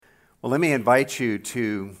Well, let me invite you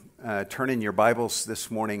to turn in your Bibles this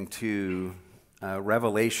morning to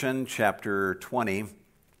Revelation chapter 20.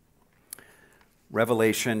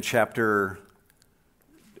 Revelation chapter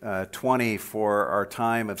 20 for our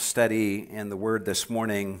time of study in the Word this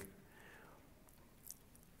morning.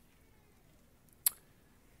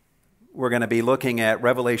 We're going to be looking at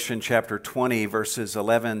Revelation chapter 20, verses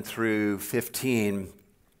 11 through 15.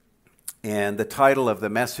 And the title of the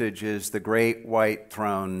message is The Great White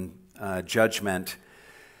Throne Judgment.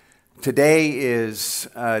 Today is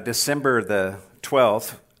December the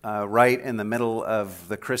 12th, right in the middle of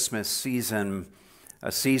the Christmas season,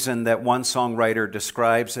 a season that one songwriter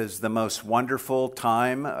describes as the most wonderful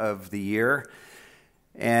time of the year,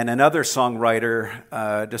 and another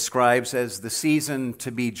songwriter describes as the season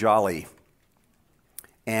to be jolly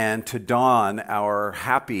and to don our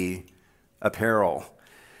happy apparel.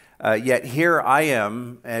 Yet here I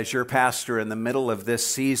am, as your pastor, in the middle of this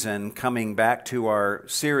season, coming back to our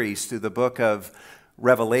series through the book of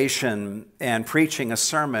Revelation and preaching a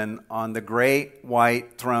sermon on the great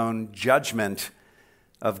white throne judgment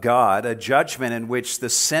of God, a judgment in which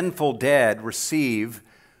the sinful dead receive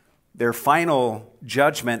their final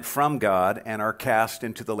judgment from God and are cast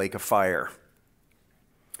into the lake of fire.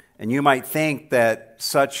 And you might think that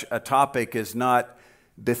such a topic is not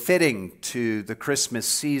befitting to the Christmas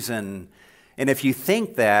season. And if you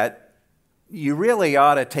think that, you really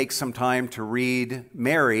ought to take some time to read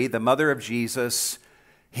Mary, the mother of Jesus,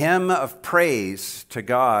 hymn of praise to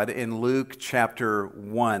God in Luke chapter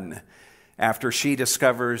 1, after she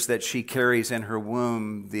discovers that she carries in her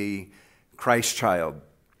womb the Christ child.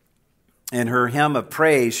 In her hymn of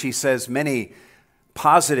praise, she says many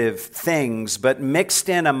positive things, but mixed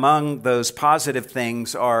in among those positive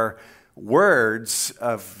things are words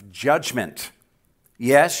of judgment.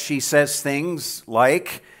 Yes, she says things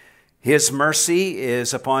like, His mercy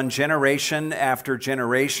is upon generation after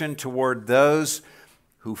generation toward those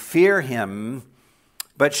who fear Him.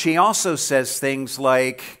 But she also says things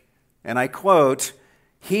like, and I quote,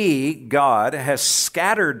 He, God, has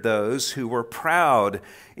scattered those who were proud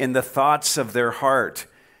in the thoughts of their heart.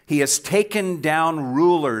 He has taken down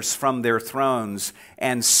rulers from their thrones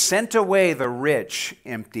and sent away the rich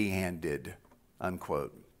empty-handed,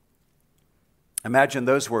 unquote. Imagine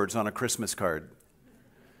those words on a Christmas card.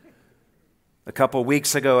 A couple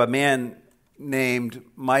weeks ago, a man named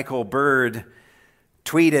Michael Bird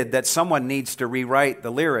tweeted that someone needs to rewrite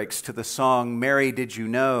the lyrics to the song, Mary, Did You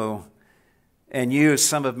Know? And use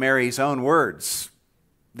some of Mary's own words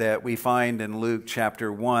that we find in Luke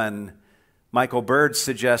chapter 1. Michael Bird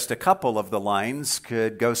suggests a couple of the lines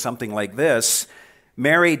could go something like this.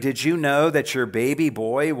 Mary, did you know that your baby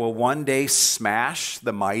boy will one day smash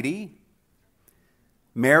the mighty?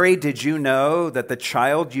 Mary, did you know that the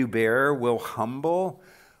child you bear will humble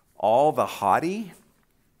all the haughty?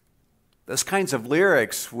 Those kinds of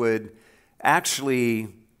lyrics would actually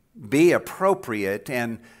be appropriate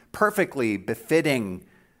and perfectly befitting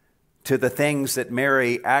to the things that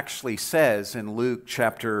Mary actually says in Luke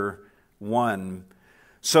chapter 1.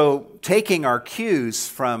 So, taking our cues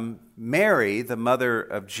from Mary, the mother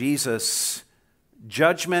of Jesus,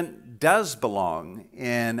 judgment does belong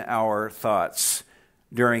in our thoughts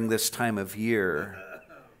during this time of year.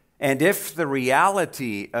 And if the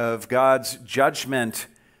reality of God's judgment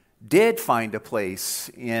did find a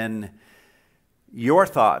place in your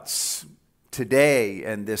thoughts today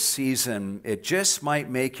and this season, it just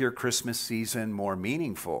might make your Christmas season more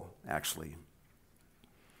meaningful, actually.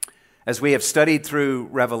 As we have studied through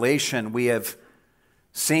Revelation, we have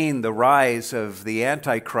seen the rise of the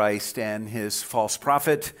Antichrist and his false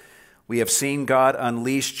prophet. We have seen God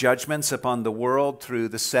unleash judgments upon the world through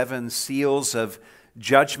the 7 seals of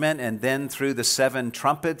judgment and then through the 7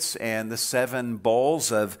 trumpets and the 7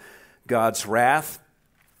 bowls of God's wrath.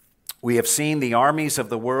 We have seen the armies of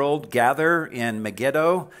the world gather in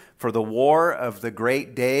Megiddo for the war of the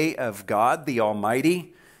great day of God the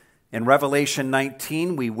Almighty. In Revelation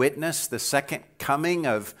 19, we witnessed the second coming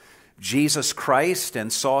of Jesus Christ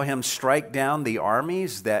and saw him strike down the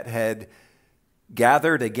armies that had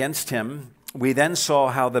gathered against him. We then saw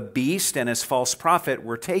how the beast and his false prophet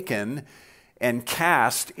were taken and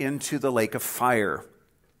cast into the lake of fire.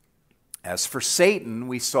 As for Satan,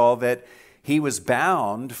 we saw that he was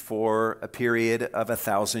bound for a period of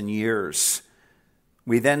 1,000 years.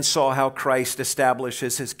 We then saw how Christ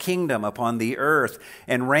establishes his kingdom upon the earth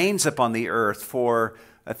and reigns upon the earth for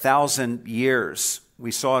 1,000 years. We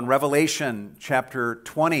saw in Revelation chapter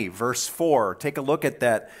 20, verse 4, take a look at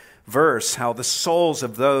that verse, how the souls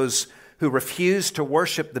of those who refused to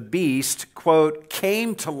worship the beast, quote,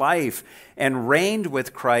 came to life and reigned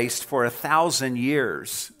with Christ for 1,000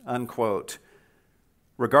 years, unquote.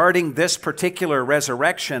 Regarding this particular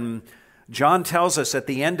resurrection, John tells us at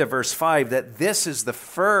the end of verse 5 that this is the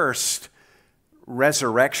first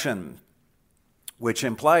resurrection, which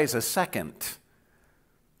implies a second.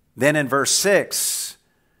 Then in verse 6,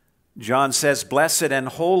 John says, "Blessed and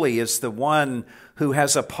holy is the one who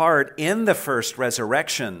has a part in the first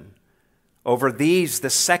resurrection. Over these the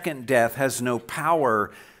second death has no power,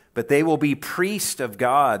 but they will be priests of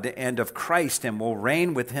God and of Christ and will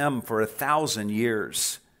reign with him for 1,000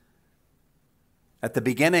 years." At the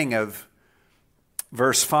beginning of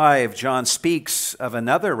verse 5, John speaks of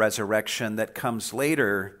another resurrection that comes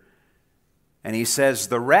later, and he says,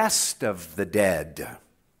 "The rest of the dead,"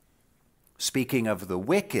 speaking of the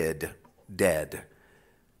wicked dead,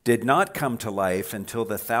 "did not come to life until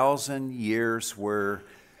the 1,000 years were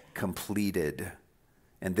completed."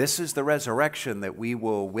 And this is the resurrection that we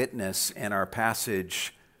will witness in our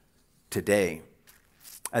passage today.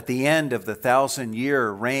 At the end of the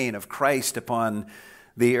 1,000-year reign of Christ upon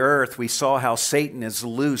the earth, we saw how Satan is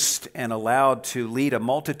loosed and allowed to lead a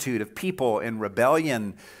multitude of people in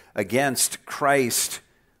rebellion against Christ.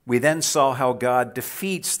 We then saw how God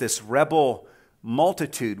defeats this rebel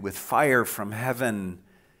multitude with fire from heaven,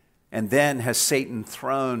 and then has Satan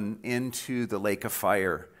thrown into the lake of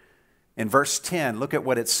fire. In verse 10, look at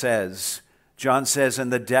what it says. John says,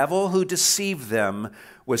 "And the devil who deceived them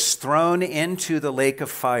was thrown into the lake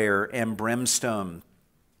of fire and brimstone,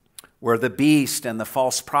 where the beast and the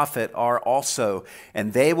false prophet are also,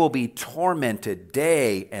 and they will be tormented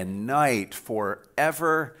day and night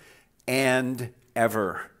forever and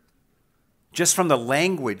ever." Just from the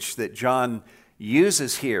language that John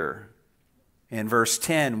uses here in verse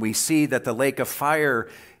 10, we see that the lake of fire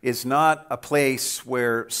is not a place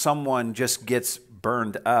where someone just gets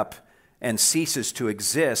burned up and ceases to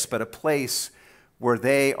exist, but a place where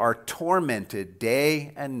they are tormented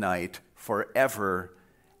day and night forever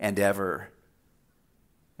and ever.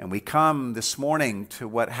 And we come this morning to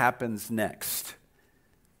what happens next,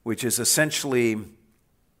 which is essentially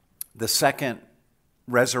the second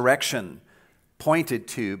resurrection pointed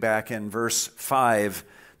to back in verse 5,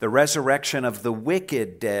 the resurrection of the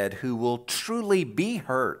wicked dead who will truly be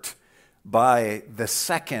hurt by the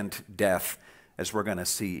second death, as we're going to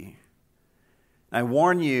see. I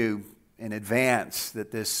warn you in advance that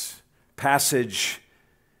this passage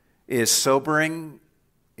is sobering,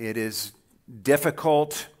 it is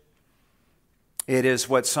difficult, it is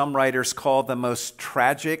what some writers call the most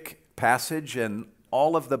tragic passage in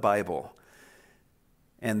all of the Bible.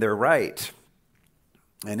 And they're right.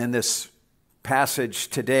 And in this passage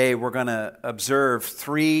today, we're going to observe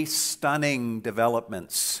three stunning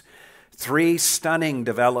developments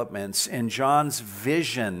in John's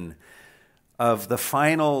vision of the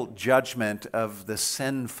final judgment of the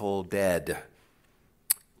sinful dead.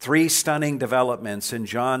 Three stunning developments in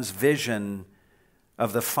John's vision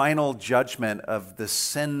of the final judgment of the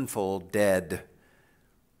sinful dead.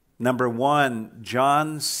 Number one,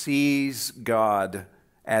 John sees God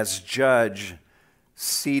as judge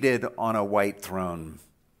seated on a white throne,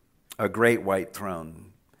 a great white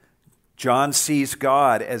throne. John sees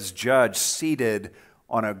God as judge seated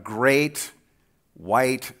on a great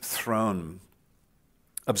white throne.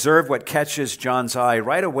 Observe what catches John's eye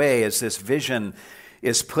right away as this vision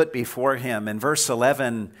is put before him. In verse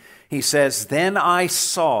 11, he says, "Then I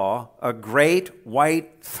saw a great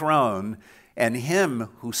white throne and him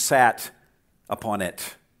who sat upon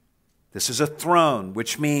it." This is a throne,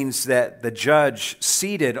 which means that the judge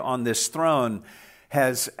seated on this throne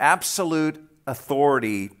has absolute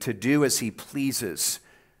authority to do as he pleases.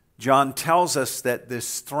 John tells us that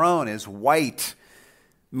this throne is white,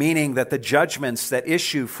 meaning that the judgments that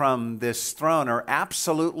issue from this throne are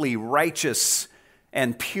absolutely righteous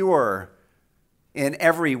and pure in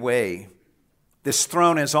every way. This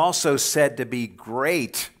throne is also said to be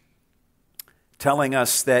great, telling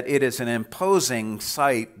us that it is an imposing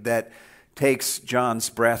sight that takes John's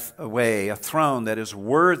breath away, a throne that is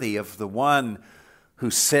worthy of the one who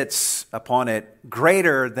sits upon it,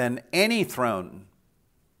 greater than any throne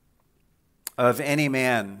of any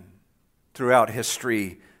man throughout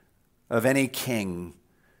history, of any king.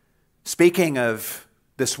 Speaking of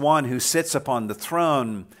this one who sits upon the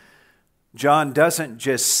throne, John doesn't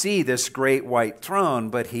just see this great white throne,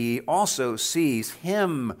 but he also sees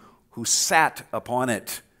him who sat upon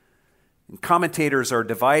it. And commentators are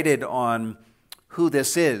divided on who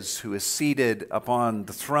this is who is seated upon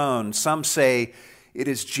the throne. Some say it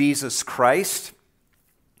is Jesus Christ,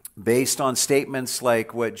 based on statements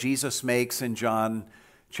like what Jesus makes in John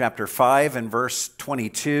chapter 5 and verse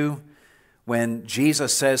 22, when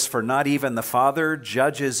Jesus says, "For not even the Father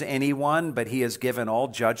judges anyone, but he has given all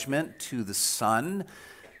judgment to the Son."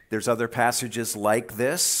 There's other passages like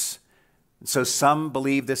this. So some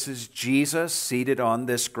believe this is Jesus seated on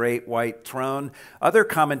this great white throne. Other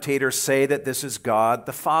commentators say that this is God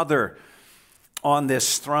the Father on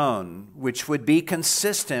this throne, which would be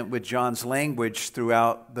consistent with John's language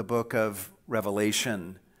throughout the book of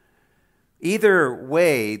Revelation. Either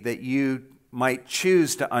way that you might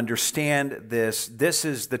choose to understand this, this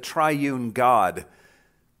is the triune God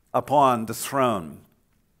upon the throne.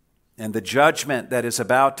 And the judgment that is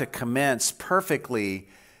about to commence perfectly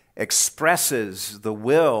expresses the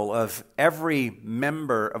will of every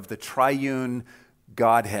member of the triune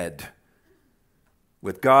Godhead.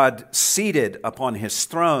 With God seated upon his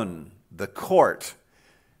throne, the court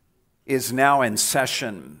is now in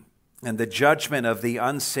session, and the judgment of the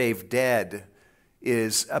unsaved dead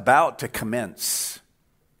is about to commence.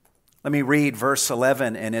 Let me read verse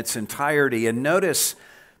 11 in its entirety, and notice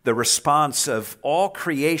the response of all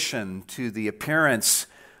creation to the appearance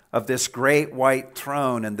of this great white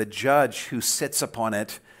throne and the judge who sits upon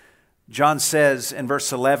it. John says in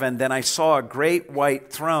verse 11, "Then I saw a great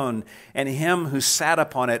white throne and him who sat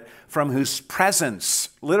upon it, from whose presence,"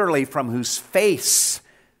 literally from whose face,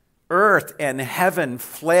 "earth and heaven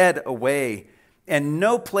fled away, and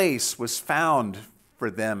no place was found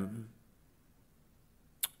for them."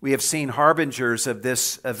 We have seen harbingers of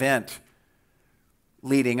this event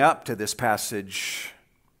leading up to this passage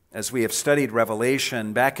as we have studied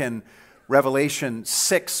Revelation. Back in Revelation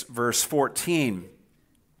 6, verse 14,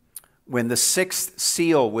 when the sixth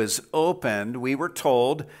seal was opened, we were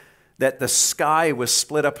told that the sky was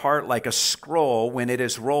split apart like a scroll when it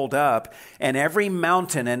is rolled up, and every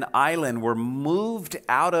mountain and island were moved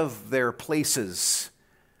out of their places.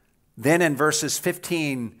 Then in verses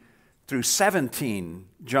 15 through 17,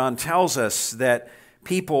 John tells us that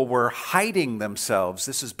people were hiding themselves.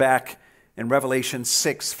 This is back in Revelation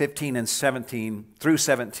 6, 15 and 17 through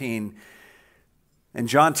 17. And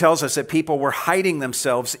John tells us that people were hiding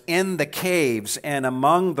themselves in the caves and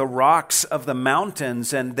among the rocks of the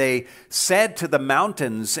mountains. And they said to the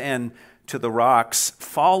mountains and to the rocks,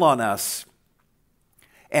 "Fall on us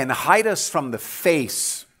and hide us from the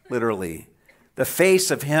face," literally, "the face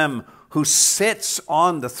of him who sits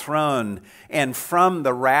on the throne and from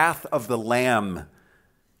the wrath of the Lamb.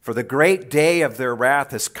 For the great day of their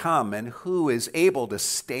wrath has come, and who is able to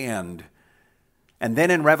stand?" And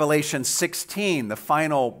then in Revelation 16, the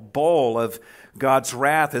final bowl of God's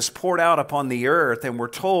wrath is poured out upon the earth, and we're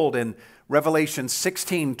told in Revelation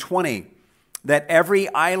 16:20 that every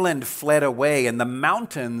island fled away and the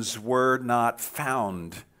mountains were not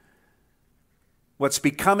found. What's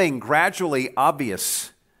becoming gradually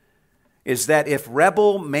obvious is that if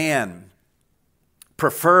rebel man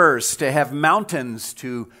prefers to have mountains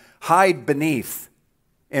to hide beneath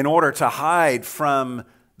in order to hide from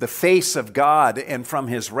the face of God and from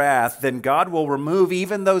his wrath, then God will remove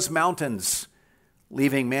even those mountains,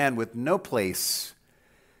 leaving man with no place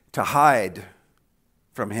to hide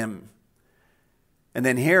from him. And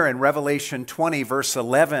then here in Revelation 20, verse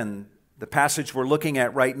 11, the passage we're looking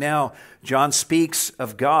at right now, John speaks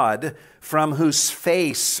of God from whose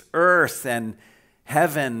face earth and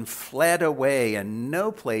heaven fled away, and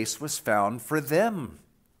no place was found for them.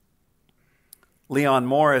 Leon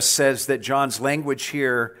Morris says that John's language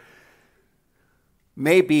here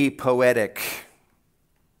may be poetic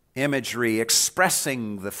imagery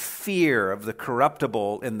expressing the fear of the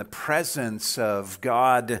corruptible in the presence of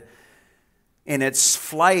God. In its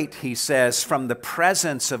flight, he says, from the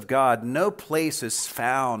presence of God, no place is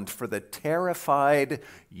found for the terrified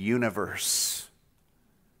universe.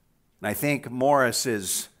 And I think Morris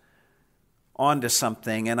is onto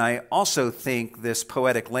something, and I also think this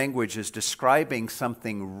poetic language is describing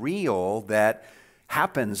something real that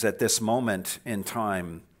happens at this moment in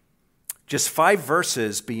time. Just 5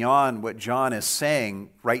 verses beyond what John is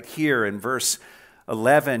saying right here in verse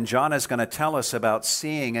 11, John is going to tell us about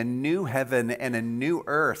seeing a new heaven and a new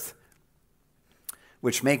earth,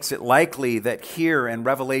 which makes it likely that here in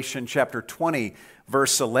Revelation chapter 20,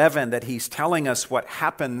 verse 11, that he's telling us what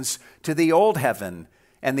happens to the old heaven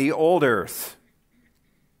and the old earth.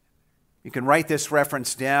 You can write this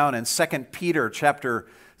reference down in 2 Peter chapter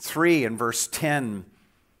 3 and verse 10.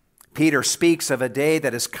 Peter speaks of a day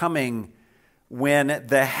that is coming when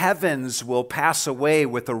the heavens will pass away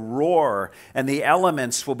with a roar, and the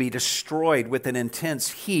elements will be destroyed with an intense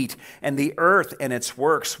heat, and the earth and its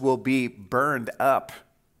works will be burned up.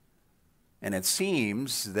 And it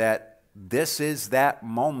seems that this is that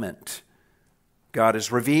moment God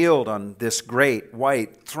is revealed on this great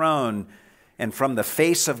white throne, and from the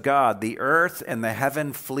face of God, the earth and the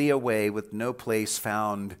heaven flee away with no place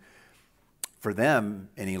found for them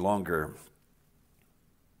any longer.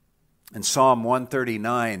 In Psalm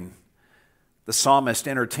 139, the psalmist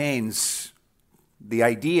entertains the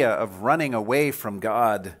idea of running away from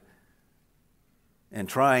God and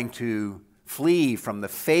trying to flee from the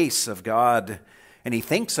face of God. And he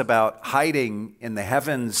thinks about hiding in the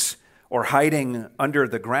heavens, or hiding under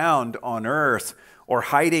the ground on earth, or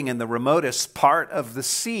hiding in the remotest part of the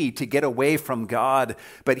sea to get away from God.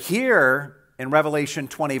 But here in Revelation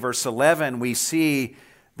 20, verse 11, we see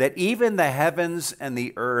that even the heavens and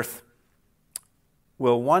the earth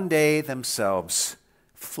will one day themselves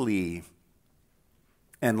flee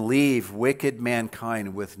and leave wicked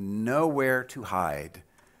mankind with nowhere to hide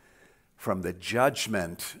from the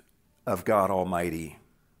judgment of God Almighty.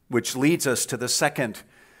 Which leads us to the second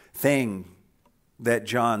thing that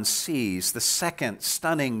John sees, the second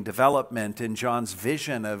stunning development in John's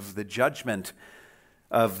vision of the judgment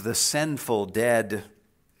of the sinful dead.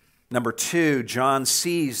 Number 2, John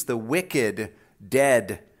sees the wicked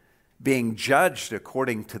dead being judged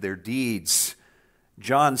according to their deeds.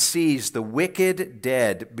 John sees the wicked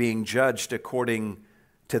dead being judged according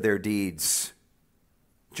to their deeds.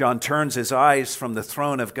 John turns his eyes from the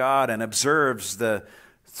throne of God and observes the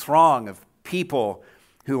throng of people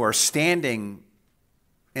who are standing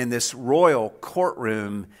in this royal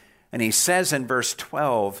courtroom. And he says in verse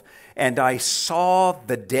 12, "And I saw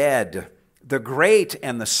the dead, the great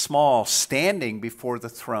and the small, standing before the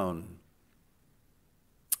throne.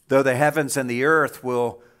 Though the heavens and the earth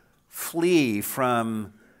will flee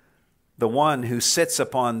from the one who sits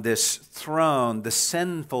upon this throne, the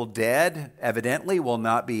sinful dead evidently will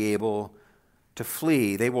not be able to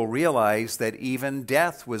flee. They will realize that even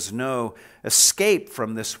death was no escape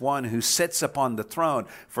from this one who sits upon the throne.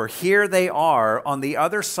 For here they are on the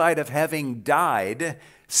other side of having died,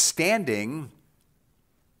 standing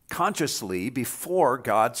consciously before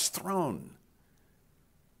God's throne."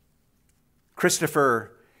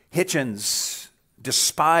 Christopher Hitchens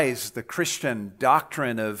despised the Christian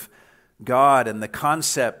doctrine of God and the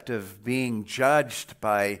concept of being judged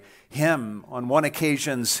by Him. On one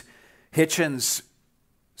occasion, Hitchens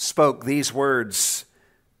spoke these words: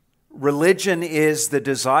 "Religion is the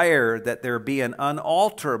desire that there be an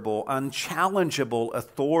unalterable, unchallengeable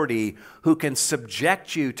authority who can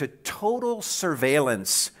subject you to total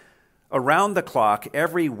surveillance around the clock,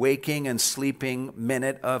 every waking and sleeping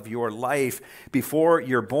minute of your life, before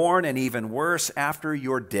you're born, and even worse, after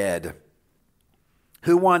you're dead.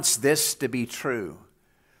 Who wants this to be true?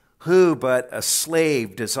 Who but a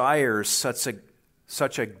slave desires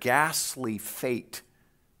such a ghastly fate?"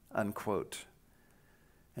 Unquote.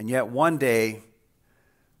 And yet one day,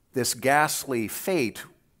 this ghastly fate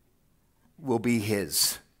will be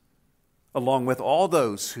his, along with all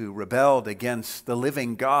those who rebelled against the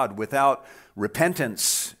living God without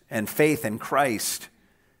repentance and faith in Christ.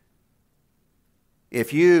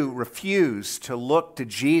 If you refuse to look to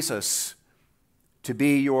Jesus to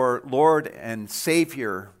be your Lord and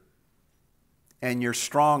Savior and your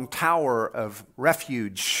strong tower of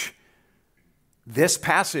refuge, this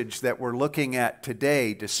passage that we're looking at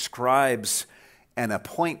today describes an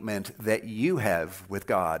appointment that you have with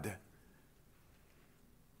God.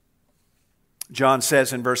 John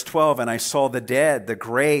says in verse 12, "And I saw the dead, the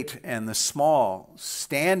great and the small,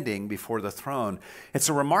 standing before the throne." It's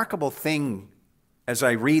a remarkable thing as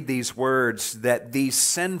I read these words that these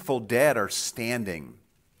sinful dead are standing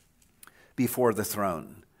before the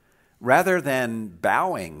throne rather than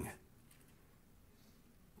bowing.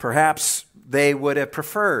 Perhaps they would have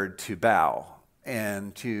preferred to bow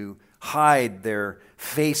and to hide their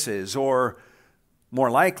faces, or more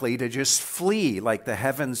likely to just flee like the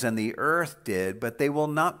heavens and the earth did, but they will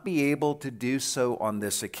not be able to do so on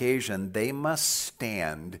this occasion. They must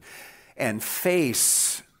stand and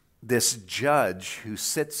face this judge who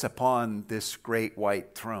sits upon this great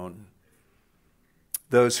white throne.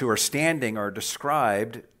 Those who are standing are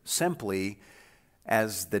described simply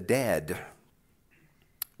as the dead,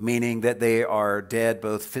 meaning that they are dead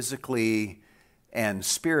both physically and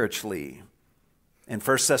spiritually. In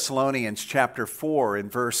 1 Thessalonians chapter 4, in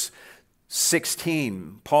verse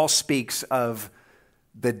 16, Paul speaks of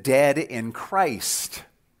the dead in Christ.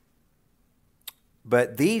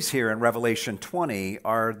 But these here in Revelation 20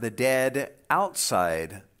 are the dead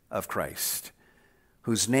outside of Christ,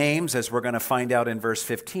 whose names, as we're going to find out in verse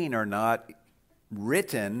 15, are not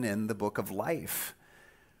written in the book of life.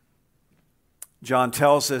 John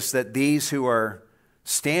tells us that these who are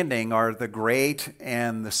standing are the great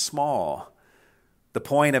and the small. The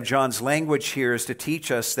point of John's language here is to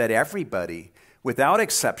teach us that everybody, without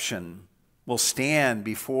exception, will stand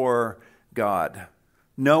before God.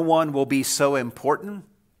 No one will be so important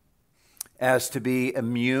as to be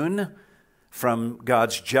immune from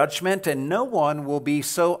God's judgment, and no one will be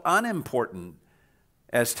so unimportant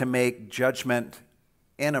as to make judgment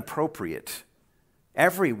inappropriate.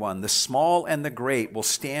 Everyone, the small and the great, will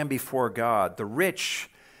stand before God, the rich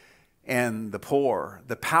and the poor,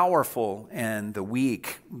 the powerful and the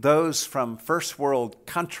weak, those from first world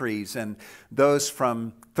countries and those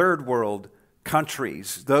from third world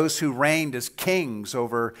countries, those who reigned as kings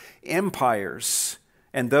over empires,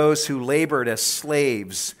 and those who labored as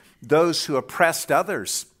slaves, those who oppressed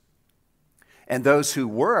others, and those who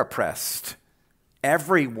were oppressed.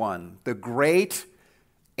 Everyone, the great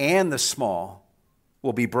and the small,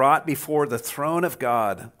 will be brought before the throne of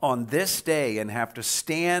God on this day and have to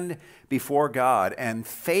stand before God and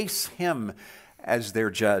face Him as their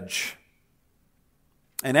judge.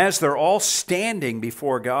 And as they're all standing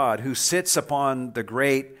before God, who sits upon the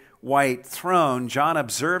great white throne, John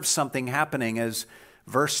observes something happening as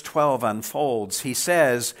verse 12 unfolds. He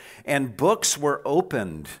says, "And books were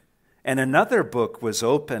opened, and another book was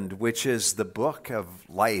opened, which is the book of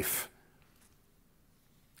life."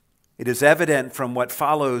 It is evident from what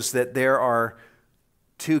follows that there are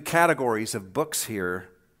two categories of books here.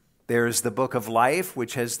 There is the book of life,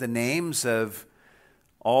 which has the names of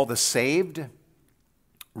all the saved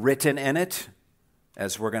written in it,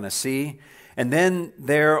 as we're going to see. And then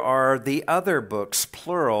there are the other books,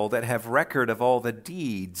 plural, that have record of all the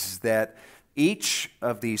deeds that each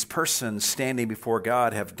of these persons standing before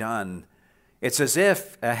God have done. It's as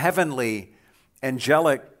if a heavenly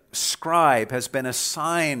angelic scribe has been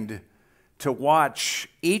assigned to watch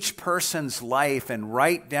each person's life and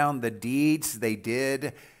write down the deeds they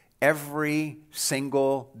did every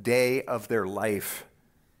single day of their life.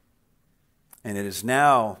 And it is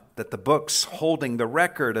now that the books holding the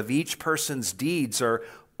record of each person's deeds are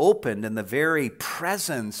opened in the very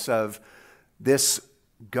presence of this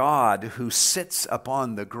God who sits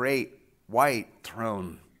upon the great white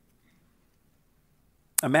throne.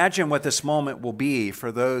 Imagine what this moment will be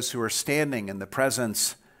for those who are standing in the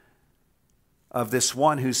presence of this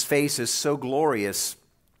one whose face is so glorious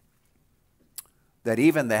that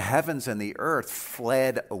even the heavens and the earth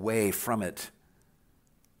fled away from it.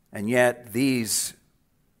 And yet these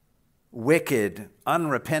wicked,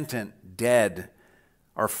 unrepentant dead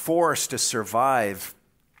are forced to survive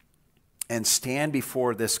and stand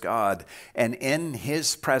before this God, and in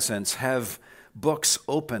His presence have books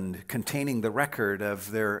opened containing the record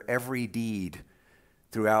of their every deed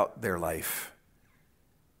throughout their life.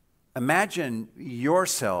 Imagine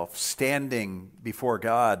yourself standing before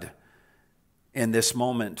God in this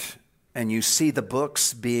moment, and you see the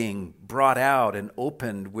books being brought out and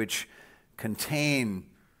opened, which contain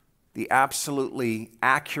the absolutely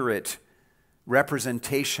accurate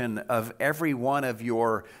representation of every one of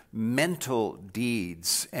your mental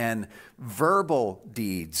deeds and verbal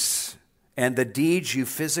deeds, and the deeds you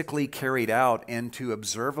physically carried out into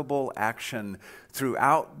observable action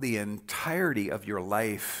throughout the entirety of your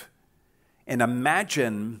life. And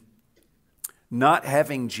imagine not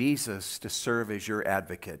having Jesus to serve as your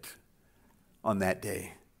advocate on that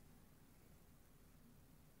day.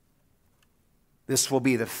 This will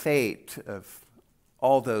be the fate of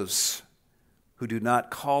all those who do not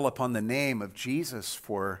call upon the name of Jesus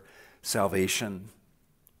for salvation.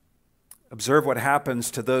 Observe what happens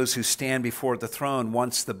to those who stand before the throne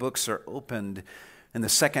once the books are opened. In the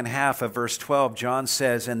second half of verse 12, John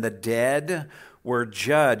says, "And the dead were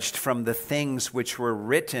judged from the things which were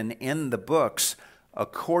written in the books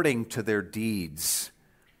according to their deeds."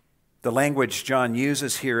 The language John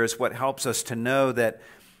uses here is what helps us to know that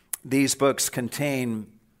these books contain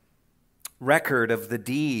record of the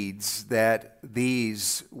deeds that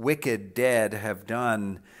these wicked dead have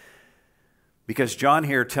done. Because John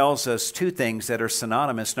here tells us two things that are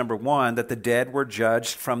synonymous. Number one, that the dead were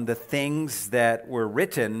judged from the things that were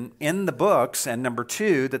written in the books. And number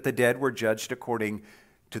two, that the dead were judged according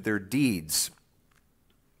to their deeds.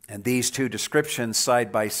 And these two descriptions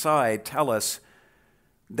side by side tell us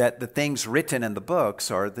that the things written in the books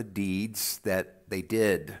are the deeds that they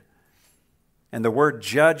did. And the word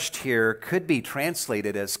judged here could be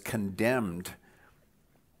translated as condemned.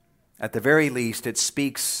 At the very least, it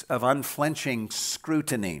speaks of unflinching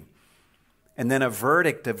scrutiny, and then a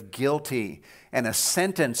verdict of guilty and a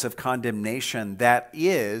sentence of condemnation that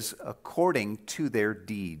is according to their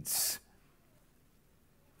deeds.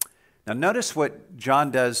 Now notice what John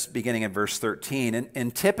does beginning in verse 13.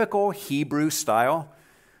 In typical Hebrew style,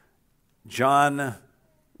 John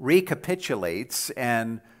recapitulates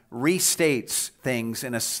and restates things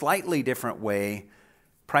in a slightly different way,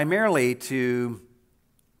 primarily to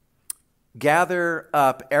gather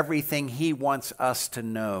up everything he wants us to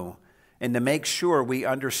know and to make sure we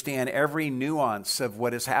understand every nuance of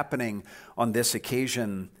what is happening on this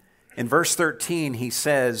occasion. In verse 13, he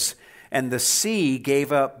says, "And the sea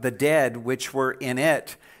gave up the dead which were in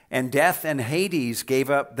it, and death and Hades gave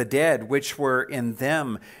up the dead which were in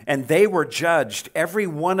them, and they were judged, every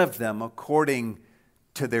one of them according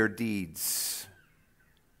to their deeds."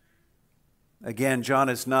 Again, John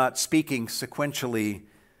is not speaking sequentially,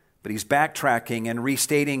 but he's backtracking and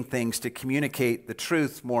restating things to communicate the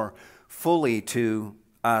truth more fully to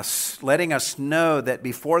us, letting us know that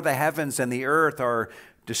before the heavens and the earth are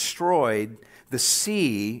destroyed, the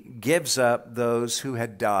sea gives up those who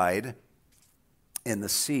had died in the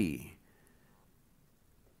sea.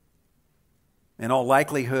 In all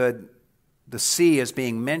likelihood, the sea is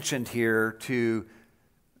being mentioned here to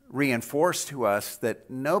reinforce to us that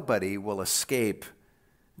nobody will escape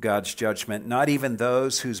God's judgment. Not even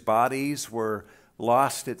those whose bodies were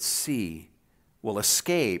lost at sea will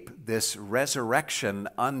escape this resurrection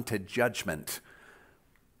unto judgment.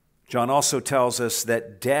 John also tells us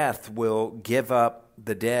that death will give up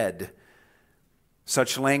the dead.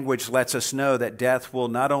 Such language lets us know that death will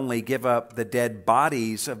not only give up the dead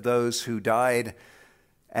bodies of those who died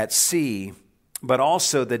at sea, but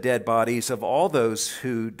also the dead bodies of all those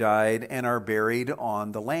who died and are buried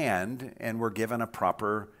on the land and were given a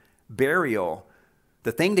proper burial.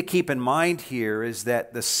 The thing to keep in mind here is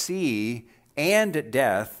that the sea and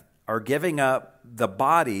death are giving up the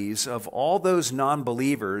bodies of all those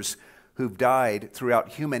non-believers who've died throughout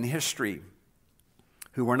human history,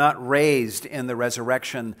 who were not raised in the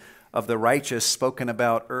resurrection of the righteous spoken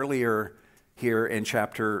about earlier here in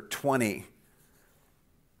chapter 20.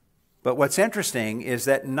 But what's interesting is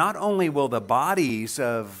that not only will the bodies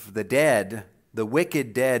of the dead, the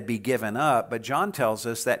wicked dead, be given up, but John tells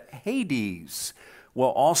us that Hades will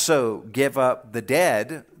also give up the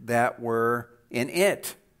dead that were in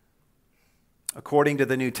it. According to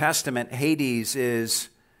the New Testament, Hades is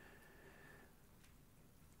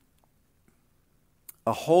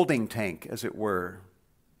a holding tank, as it were,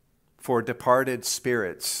 for departed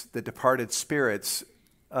spirits, the departed spirits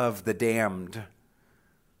of the damned.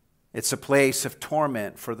 It's a place of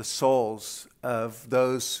torment for the souls of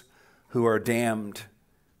those who are damned.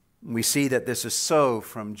 We see that this is so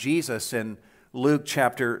from Jesus in Luke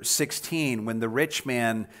chapter 16, when the rich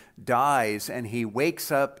man dies and he wakes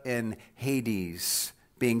up in Hades,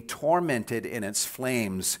 being tormented in its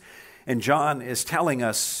flames. And John is telling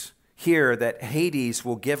us here that Hades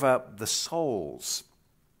will give up the souls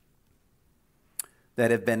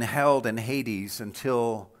that have been held in Hades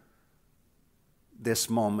until this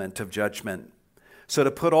moment of judgment. So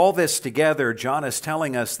to put all this together, John is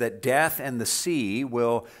telling us that death and the sea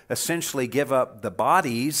will essentially give up the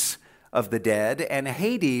bodies of the dead, and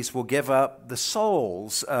Hades will give up the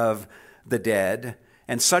souls of the dead.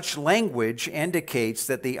 And such language indicates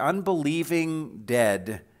that the unbelieving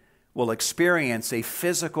dead will experience a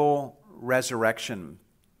physical resurrection,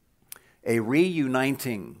 a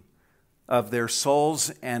reuniting of their souls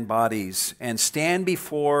and bodies, and stand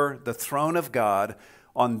before the throne of God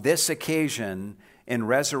on this occasion in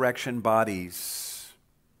resurrection bodies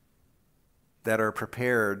that are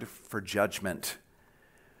prepared for judgment.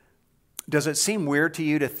 Does it seem weird to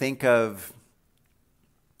you to think of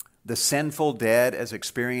the sinful dead as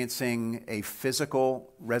experiencing a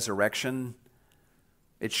physical resurrection?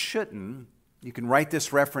 It shouldn't. You can write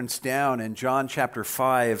this reference down in John chapter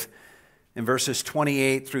 5, in verses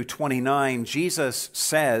 28 through 29. Jesus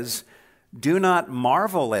says, "Do not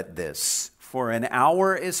marvel at this, for an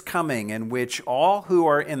hour is coming in which all who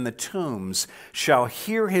are in the tombs shall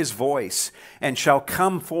hear his voice and shall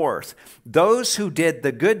come forth, those who did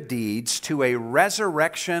the good deeds to a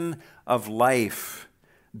resurrection of life,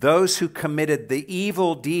 those who committed the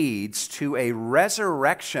evil deeds to a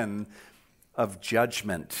resurrection of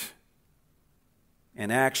judgment."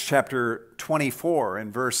 In Acts chapter 24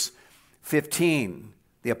 and verse 15,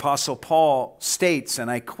 the Apostle Paul states,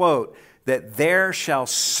 and I quote, that there shall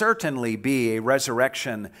certainly be a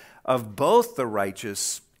resurrection of both the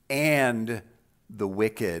righteous and the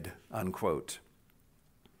wicked, unquote.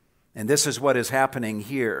 And this is what is happening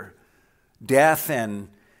here. Death and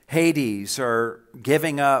Hades are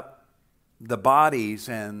giving up the bodies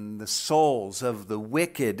and the souls of the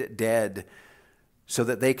wicked dead so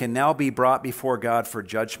that they can now be brought before God for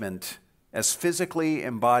judgment as physically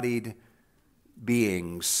embodied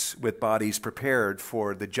beings with bodies prepared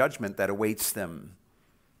for the judgment that awaits them.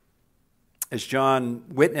 As John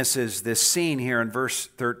witnesses this scene here in verse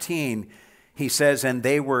 13, he says, "And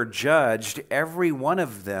they were judged, every one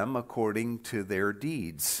of them, according to their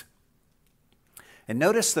deeds." And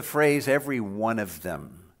notice the phrase, every one of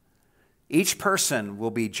them. Each person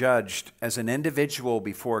will be judged as an individual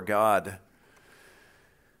before God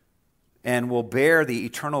and will bear the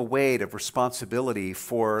eternal weight of responsibility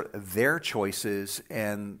for their choices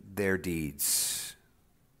and their deeds.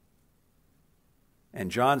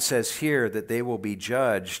 And John says here that they will be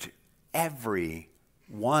judged, every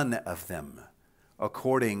one of them,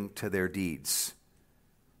 according to their deeds.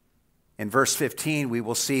 In verse 15, we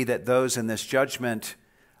will see that those in this judgment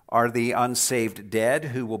are the unsaved dead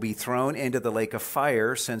who will be thrown into the lake of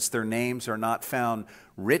fire since their names are not found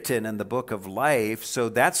written in the book of life. So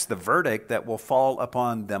that's the verdict that will fall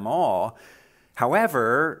upon them all.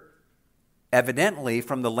 However, evidently,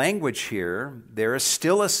 from the language here, there is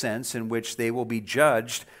still a sense in which they will be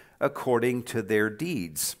judged according to their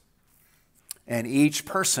deeds. And each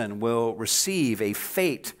person will receive a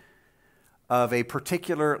fate of a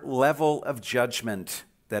particular level of judgment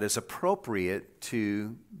that is appropriate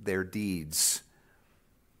to their deeds.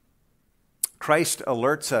 Christ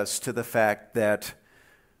alerts us to the fact that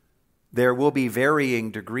there will be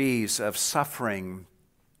varying degrees of suffering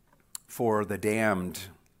for the damned.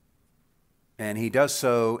 And he does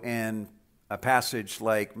so in a passage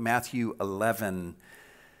like Matthew 11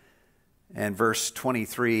 and verse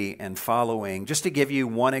 23 and following. Just to give you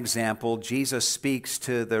one example, Jesus speaks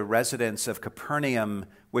to the residents of Capernaum,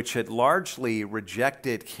 which had largely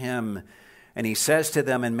rejected him. And he says to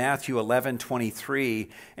them in Matthew 11:23,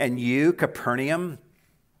 "And you, Capernaum,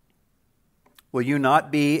 will you not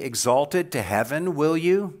be exalted to heaven, will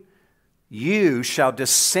you? You shall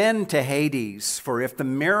descend to Hades, for if the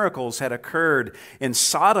miracles had occurred in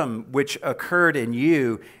Sodom which occurred in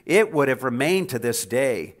you, it would have remained to this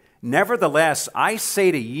day. Nevertheless, I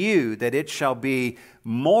say to you that it shall be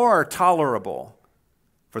more tolerable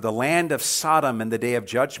for the land of Sodom in the day of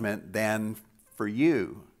judgment than for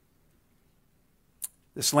you."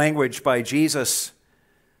 This language by Jesus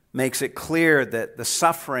makes it clear that the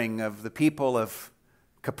suffering of the people of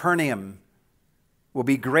Capernaum will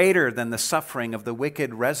be greater than the suffering of the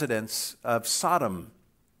wicked residents of Sodom.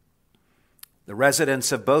 The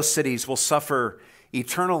residents of both cities will suffer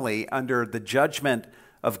eternally under the judgment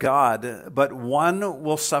of God, but one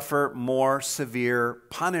will suffer more severe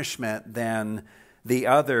punishment than the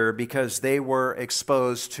other because they were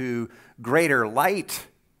exposed to greater light,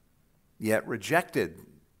 yet rejected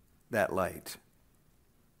that light.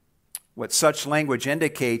 What such language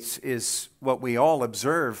indicates is what we all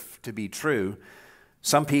observe to be true.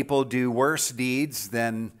 Some people do worse deeds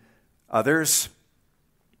than others.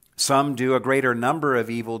 Some do a greater number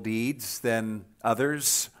of evil deeds than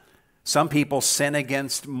others. Some people sin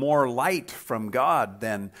against more light from God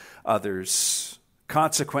than others.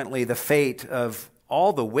 Consequently, the fate of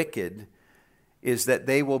all the wicked is that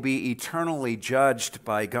they will be eternally judged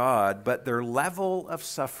by God, but their level of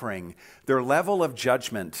suffering, their level of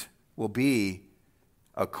judgment will be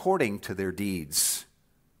according to their deeds,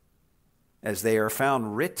 as they are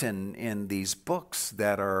found written in these books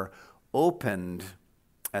that are opened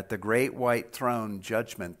at the great white throne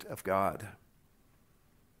judgment of God.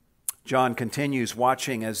 John continues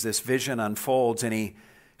watching as this vision unfolds, and he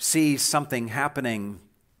sees something happening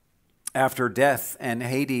after death and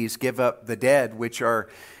Hades give up the dead which are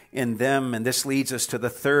in them. And this leads us to the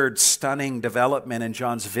third stunning development in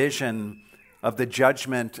John's vision of the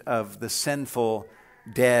judgment of the sinful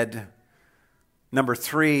dead. Number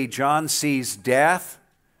 3, John sees death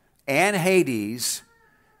and Hades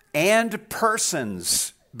and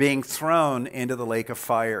persons being thrown into the lake of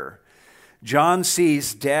fire. John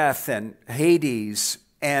sees death and Hades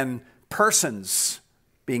and persons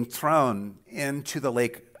being thrown into the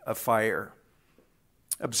lake of fire.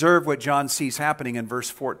 Observe what John sees happening in verse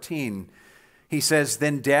 14. He says,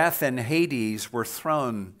 "Then death and Hades were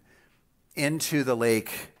thrown into the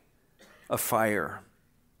lake of fire."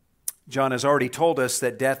 John has already told us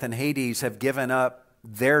that death and Hades have given up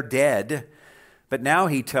their dead, but now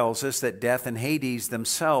he tells us that death and Hades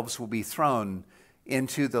themselves will be thrown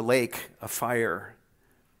into the lake of fire.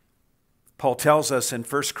 Paul tells us in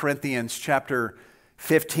 1 Corinthians chapter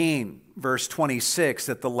 15, verse 26,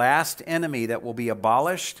 that the last enemy that will be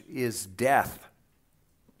abolished is death.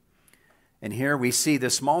 And here we see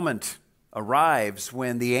this moment arrives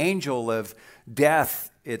when the angel of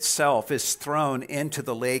death itself is thrown into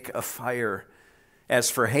the lake of fire. As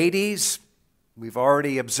for Hades, we've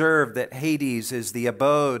already observed that Hades is the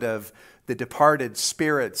abode of the departed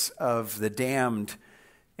spirits of the damned.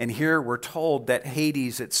 And here we're told that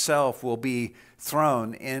Hades itself will be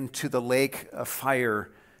thrown into the lake of fire,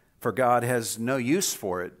 for God has no use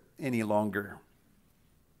for it any longer.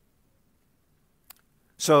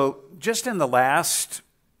 So just in the last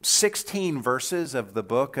 16 verses of the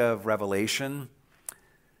book of Revelation,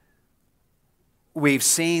 we've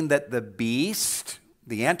seen that the beast,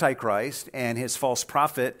 the Antichrist, and his false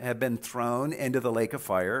prophet have been thrown into the lake of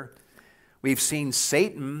fire. We've seen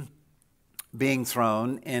Satan being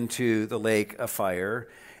thrown into the lake of fire.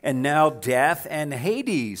 And now death and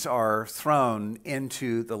Hades are thrown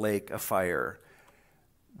into the lake of fire.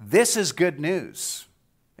 This is good news.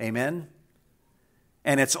 Amen?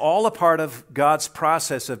 And it's all a part of God's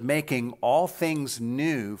process of making all things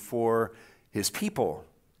new for his people.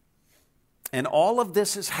 And all of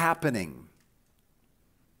this is happening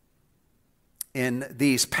in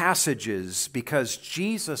these passages because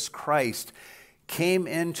Jesus Christ came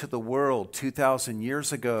into the world 2,000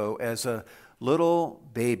 years ago as a little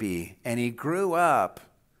baby, and he grew up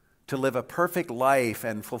to live a perfect life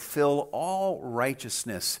and fulfill all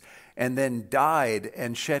righteousness, and then died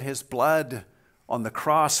and shed his blood on the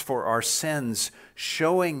cross for our sins,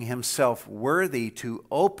 showing himself worthy to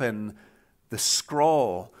open the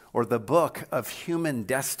scroll or the book of human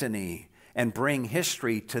destiny and bring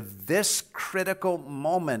history to this critical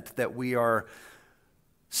moment that we are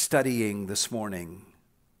studying this morning,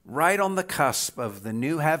 right on the cusp of the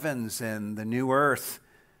new heavens and the new earth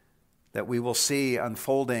that we will see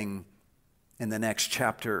unfolding in the next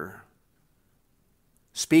chapter.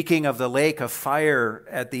 Speaking of the lake of fire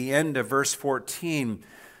at the end of verse 14,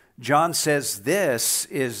 John says this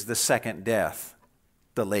is the second death,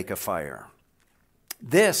 the lake of fire.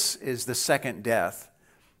 This is the second death,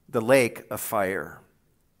 the lake of fire.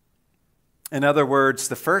 In other words,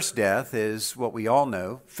 the first death is what we all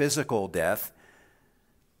know, physical death.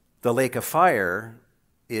 The lake of fire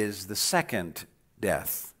is the second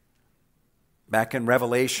death. Back in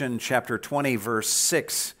Revelation chapter 20, verse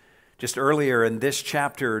 6, just earlier in this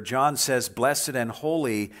chapter, John says, "Blessed and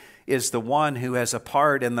holy is the one who has a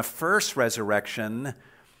part in the first resurrection.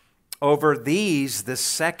 Over these, the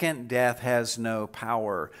second death has no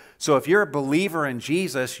power." So if you're a believer in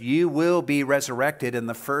Jesus, you will be resurrected in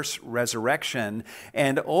the first resurrection.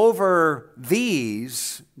 And over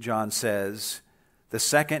these, John says, the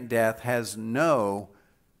second death has no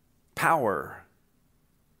power.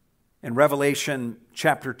 In Revelation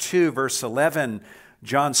chapter 2, verse 11,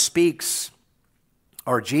 Jesus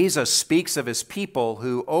speaks of his people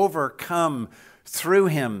who overcome through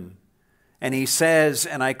him. And he says,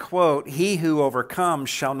 and I quote, "He who overcomes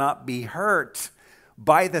shall not be hurt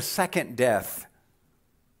by the second death."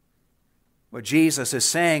 What Jesus is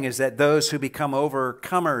saying is that those who become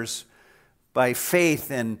overcomers by faith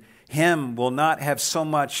in him will not have so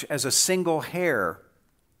much as a single hair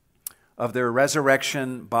of their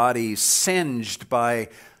resurrection bodies singed by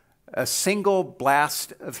a single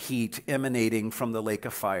blast of heat emanating from the lake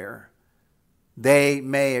of fire. They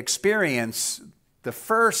may experience the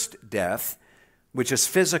first death, which is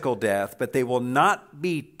physical death, but they will not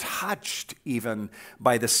be touched even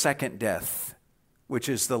by the second death, which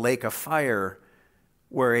is the lake of fire,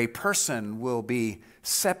 where a person will be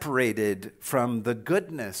separated from the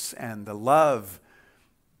goodness and the love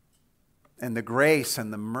and the grace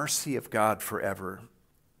and the mercy of God forever.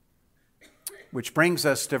 Which brings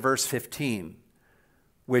us to verse 15,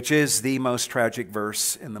 which is the most tragic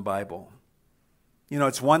verse in the Bible. You know,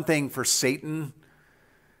 it's one thing for Satan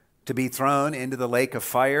to be thrown into the lake of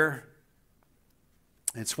fire.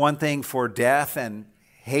 It's one thing for death and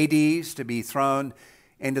Hades to be thrown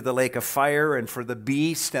into the lake of fire, and for the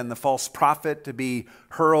beast and the false prophet to be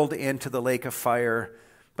hurled into the lake of fire.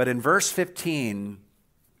 But in verse 15,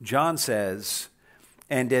 John says,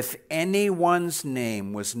 "And if anyone's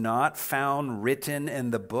name was not found written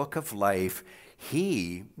in the book of life,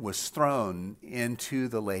 he was thrown into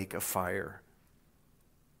the lake of fire."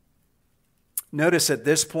 Notice at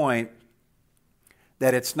this point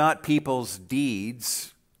that it's not people's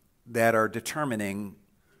deeds that are determining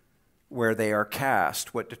where they are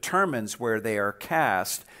cast. What determines where they are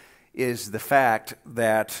cast is the fact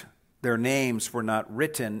that their names were not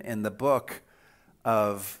written in the book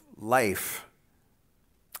of life.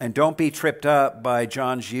 And don't be tripped up by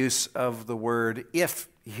John's use of the word "if"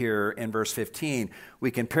 here in verse 15.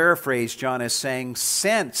 We can paraphrase John as saying,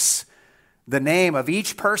 since the name of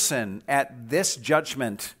each person at this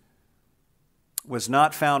judgment was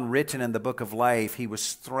not found written in the book of life, he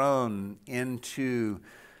was thrown into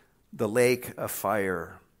the lake of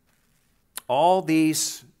fire. All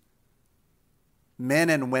these men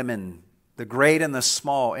and women the great and the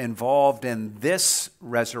small involved in this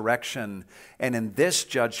resurrection and in this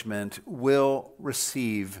judgment will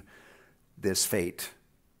receive this fate.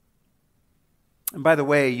 And by the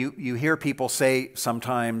way, you hear people say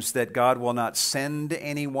sometimes that God will not send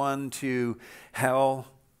anyone to hell.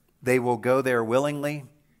 They will go there willingly.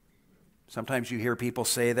 Sometimes you hear people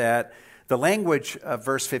say that. The language of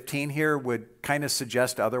verse 15 here would kind of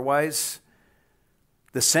suggest otherwise.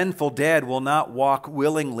 The sinful dead will not walk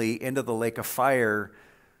willingly into the lake of fire.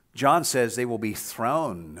 John says they will be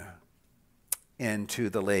thrown into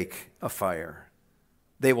the lake of fire.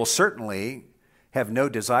 They will certainly have no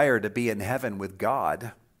desire to be in heaven with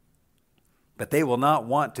God, but they will not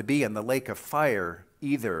want to be in the lake of fire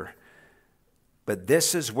either. But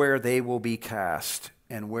this is where they will be cast,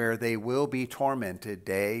 and where they will be tormented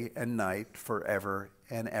day and night forever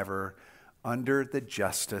and ever under the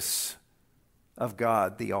justice of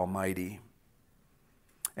God the Almighty.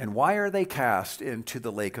 And why are they cast into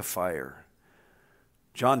the lake of fire?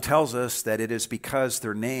 John tells us that it is because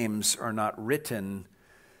their names are not written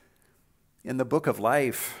in the book of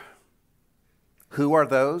life. Who are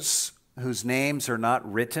those whose names are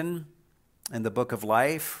not written in the book of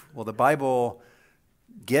life? Well, the Bible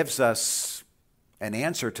gives us an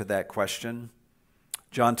answer to that question.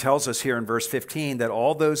 John tells us here in verse 15 that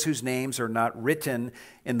all those whose names are not written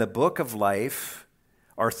in the book of life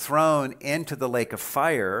are thrown into the lake of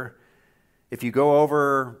fire. If you go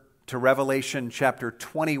over to Revelation chapter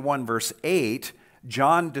 21, verse 8,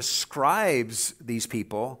 John describes these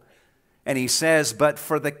people, and he says, "But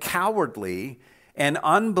for the cowardly and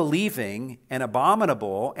unbelieving and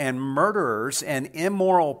abominable and murderers and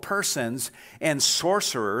immoral persons and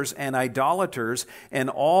sorcerers and idolaters and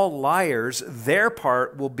all liars, their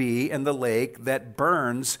part will be in the lake that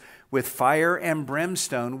burns with fire and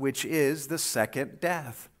brimstone, which is the second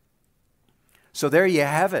death." So there you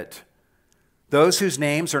have it. Those whose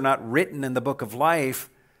names are not written in the book of life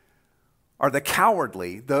are the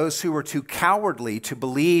cowardly, those who are too cowardly to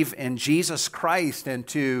believe in Jesus Christ and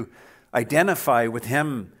to identify with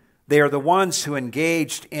him. They are the ones who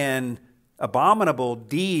engaged in abominable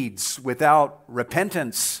deeds without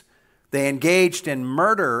repentance. They engaged in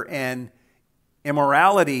murder and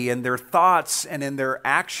immorality in their thoughts and in their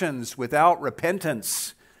actions without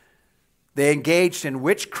repentance. They engaged in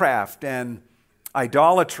witchcraft and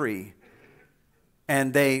idolatry,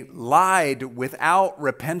 and they lied without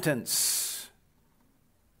repentance.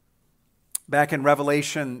 Back in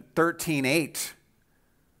Revelation 13:8,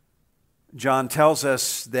 John tells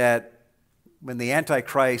us that when the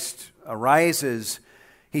Antichrist arises,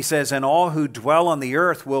 he says, "And all who dwell on the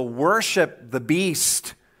earth will worship the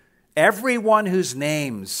beast, everyone whose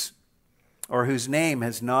names or whose name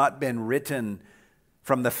has not been written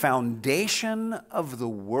from the foundation of the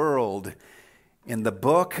world in the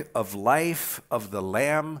book of life of the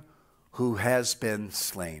Lamb who has been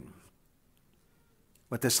slain."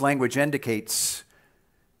 What this language indicates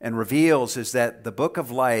and reveals is that the book of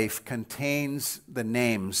life contains the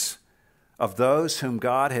names of those whom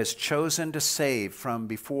God has chosen to save from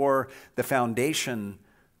before the foundation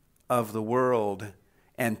of the world.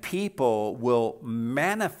 And people will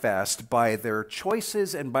manifest by their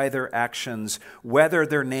choices and by their actions whether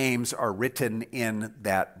their names are written in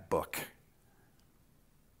that book.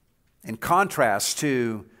 In contrast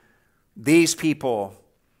to these people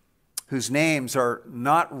whose names are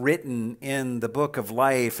not written in the book of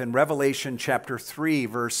life, in Revelation chapter 3,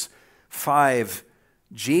 verse 5,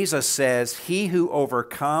 Jesus says, "He who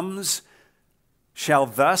overcomes shall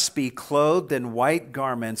thus be clothed in white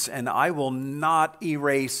garments, and I will not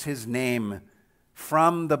erase his name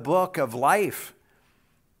from the book of life."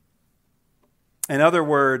 In other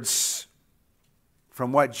words,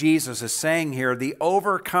 from what Jesus is saying here, the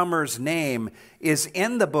overcomer's name is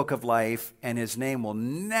in the book of life, and his name will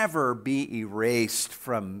never be erased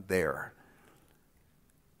from there.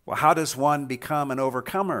 Well, how does one become an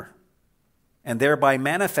overcomer and thereby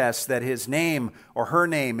manifest that his name or her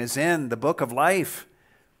name is in the book of life?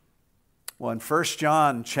 Well, in 1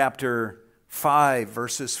 John chapter 5,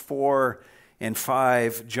 verses 4 and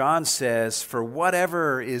 5, John says, "For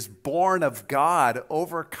whatever is born of God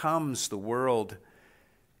overcomes the world.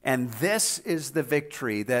 And this is the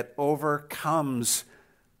victory that overcomes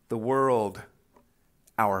the world,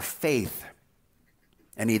 our faith."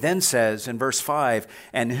 And he then says in verse 5,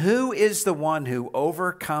 "And who is the one who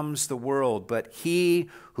overcomes the world but he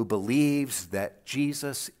who believes that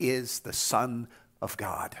Jesus is the Son of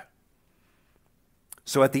God?"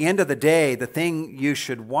 So at the end of the day, the thing you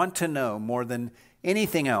should want to know more than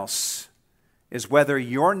anything else is whether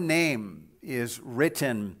your name is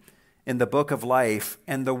written in the book of life.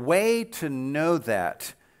 And the way to know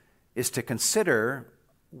that is to consider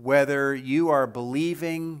whether you are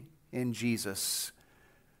believing in Jesus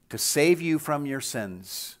to save you from your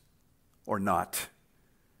sins or not.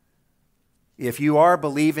 If you are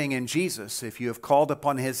believing in Jesus, if you have called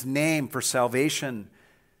upon his name for salvation,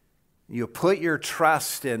 you put your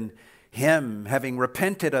trust in him, having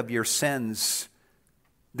repented of your sins,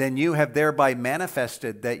 then you have thereby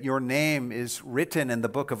manifested that your name is written in the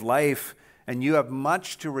book of life, and you have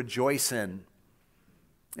much to rejoice in.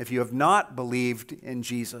 If you have not believed in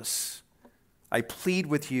Jesus, I plead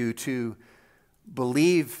with you to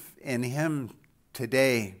believe in him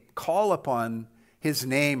today. Call upon his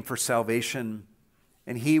name for salvation,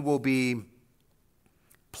 and he will be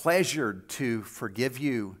pleasured to forgive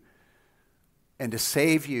you and to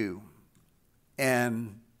save you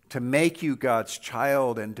and to make you God's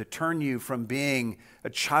child and to turn you from being a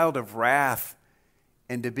child of wrath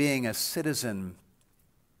into being a citizen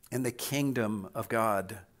in the kingdom of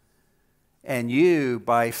God. And you,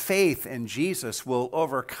 by faith in Jesus, will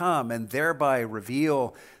overcome and thereby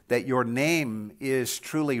reveal that your name is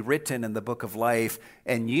truly written in the book of life,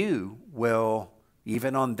 and you will,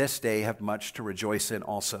 even on this day, have much to rejoice in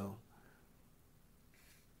also.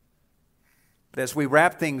 But as we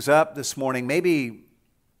wrap things up this morning, maybe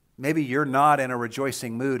you're not in a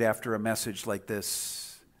rejoicing mood after a message like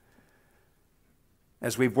this.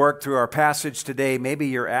 As we've worked through our passage today, maybe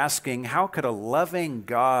you're asking, how could a loving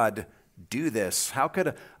God do this? How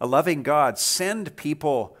could a loving God send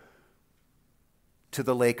people to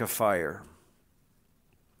the lake of fire?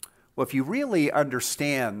 Well, if you really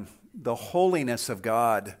understand the holiness of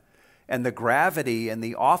God and the gravity and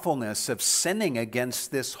the awfulness of sinning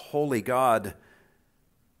against this holy God,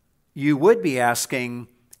 you would be asking,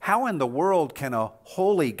 how in the world can a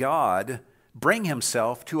holy God bring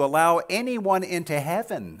himself to allow anyone into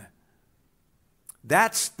heaven?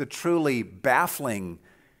 That's the truly baffling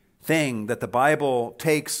thing that the Bible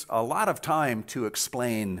takes a lot of time to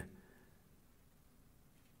explain.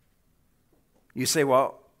 You say,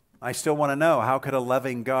 well, I still want to know, how could a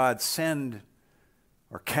loving God send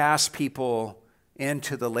or cast people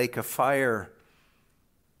into the lake of fire?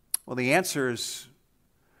 Well, the answer is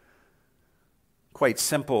quite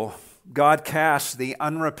simple. God casts the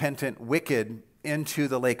unrepentant wicked into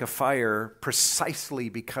the lake of fire precisely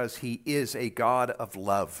because he is a God of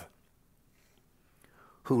love,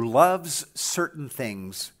 who loves certain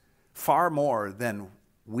things far more than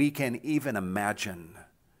we can even imagine.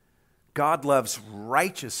 God loves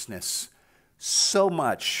righteousness so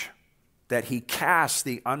much that he casts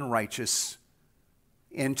the unrighteous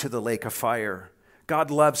into the lake of fire.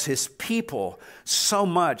 God loves his people so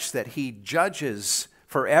much that he judges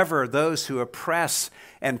forever those who oppress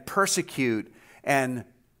and persecute and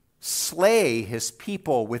slay his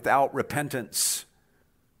people without repentance.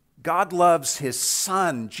 God loves his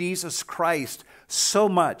Son, Jesus Christ, so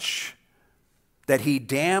much that he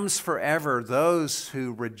damns forever those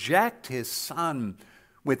who reject his Son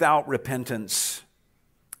without repentance.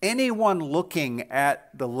 Anyone looking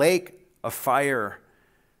at the lake of fire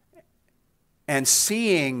and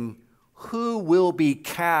seeing who will be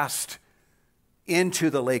cast into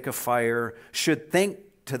the lake of fire should think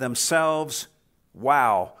to themselves,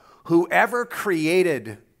 wow, whoever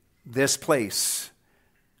created this place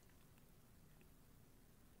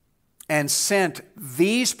and sent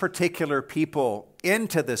these particular people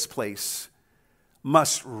into this place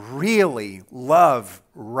must really love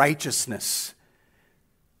righteousness,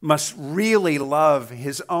 must really love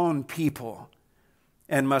his own people,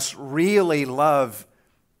 and must really love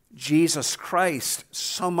Jesus Christ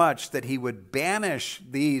so much that he would banish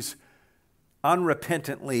these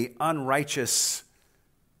unrepentantly unrighteous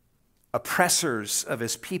oppressors of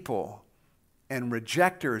his people and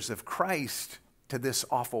rejectors of Christ to this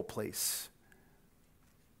awful place.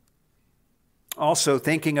 Also,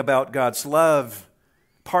 thinking about God's love,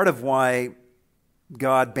 part of why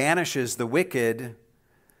God banishes the wicked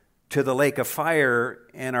to the lake of fire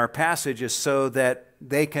in our passage is so that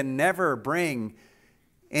they can never bring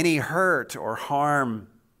any hurt or harm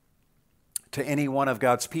to any one of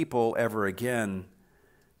God's people ever again.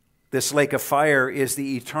 This lake of fire is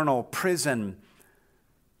the eternal prison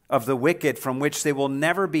of the wicked from which they will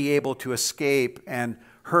never be able to escape and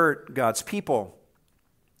hurt God's people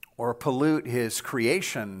or pollute his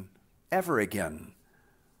creation ever again.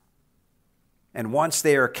 And once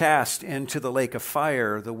they are cast into the lake of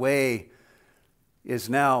fire, the way is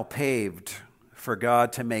now paved for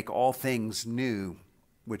God to make all things new,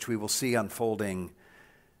 which we will see unfolding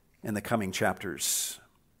in the coming chapters.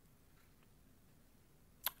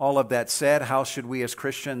 All of that said, how should we as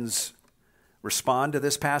Christians respond to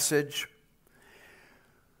this passage?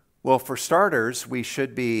 Well, for starters, we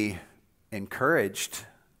should be encouraged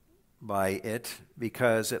by it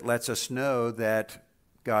because it lets us know that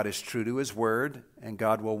God is true to his word and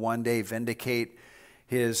God will one day vindicate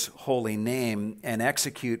his holy name and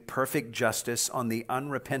execute perfect justice on the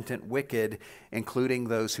unrepentant wicked, including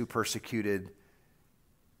those who persecuted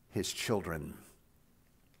his children.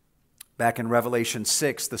 Back in Revelation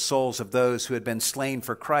 6, the souls of those who had been slain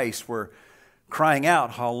for Christ were crying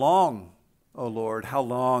out, "How long, O Lord, how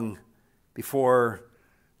long?" before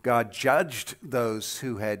God judged those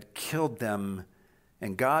who had killed them.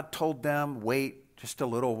 And God told them, "Wait just a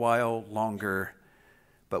little while longer.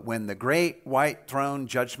 But when the great white throne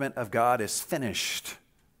judgment of God is finished,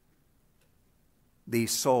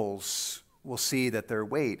 these souls will see that their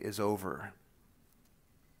wait is over."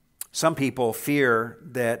 Some people fear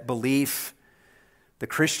that belief, the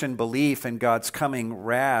Christian belief in God's coming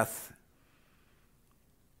wrath,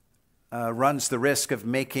 runs the risk of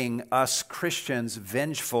making us Christians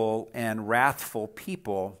vengeful and wrathful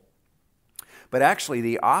people. But actually,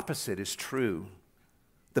 the opposite is true.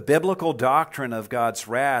 The biblical doctrine of God's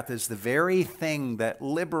wrath is the very thing that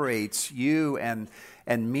liberates you and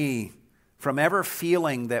me from ever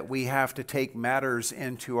feeling that we have to take matters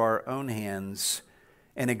into our own hands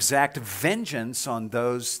and exact vengeance on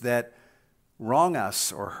those that wrong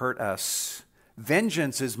us or hurt us.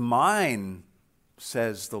 "Vengeance is mine,"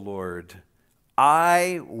 says the Lord.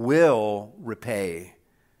 "I will repay."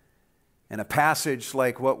 And a passage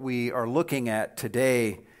like what we are looking at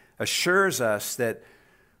today assures us that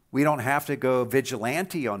we don't have to go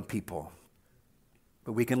vigilante on people,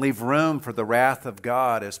 but we can leave room for the wrath of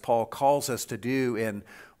God, as Paul calls us to do in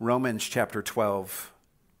Romans chapter 12.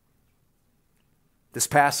 This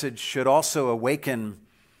passage should also awaken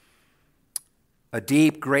a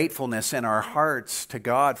deep gratefulness in our hearts to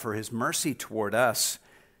God for his mercy toward us.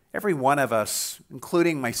 Every one of us,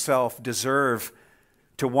 including myself, deserve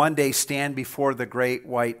to one day stand before the great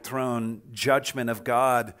white throne judgment of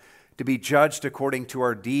God, to be judged according to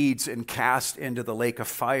our deeds and cast into the lake of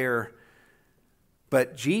fire.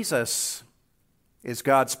 But Jesus is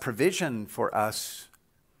God's provision for us.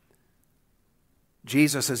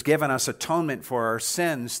 Jesus has given us atonement for our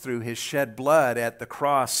sins through his shed blood at the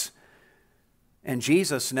cross. And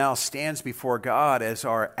Jesus now stands before God as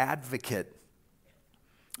our advocate.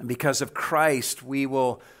 And because of Christ, we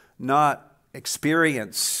will not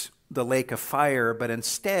experience the lake of fire, but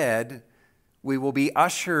instead, we will be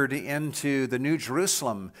ushered into the New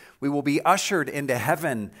Jerusalem. We will be ushered into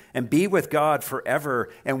heaven and be with God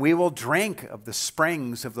forever. And we will drink of the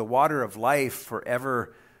springs of the water of life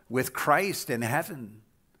forever with Christ in heaven.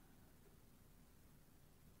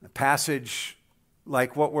 A passage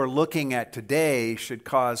like what we're looking at today should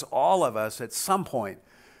cause all of us at some point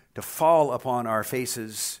to fall upon our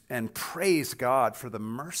faces and praise God for the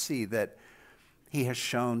mercy that he has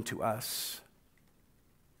shown to us.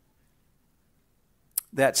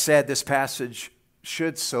 That said, this passage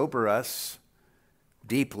should sober us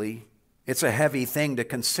deeply. It's a heavy thing to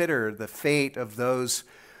consider the fate of those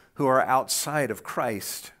who are outside of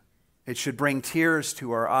Christ. It should bring tears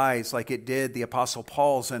to our eyes like it did the Apostle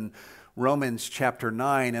Paul's in Romans chapter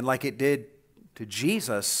 9, and like it did to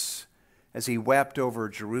Jesus as he wept over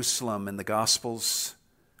Jerusalem in the Gospels.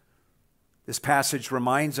 This passage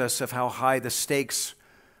reminds us of how high the stakes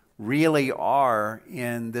really are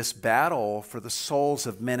in this battle for the souls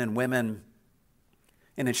of men and women.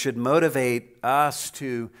 And it should motivate us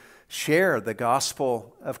to share the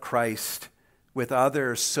gospel of Christ with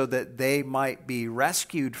others so that they might be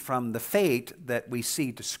rescued from the fate that we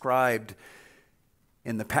see described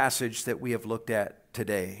in the passage that we have looked at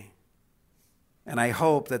today. And I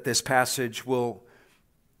hope that this passage will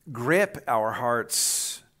grip our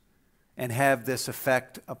hearts and have this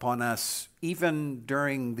effect upon us even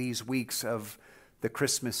during these weeks of the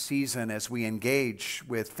Christmas season as we engage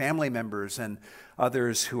with family members and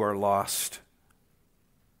others who are lost.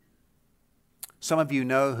 Some of you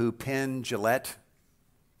know who Penn Jillette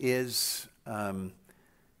is.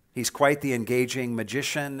 He's quite the engaging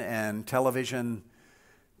magician and television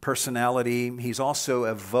personality. He's also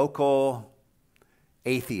a vocal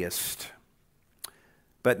atheist,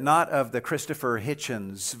 but not of the Christopher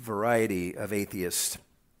Hitchens variety of atheist.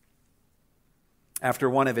 After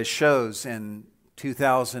one of his shows in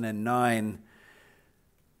 2009,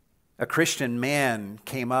 a Christian man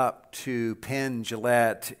came up to Penn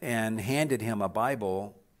Jillette and handed him a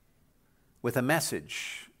Bible with a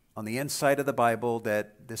message on the inside of the Bible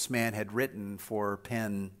that this man had written for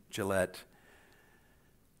Penn Jillette.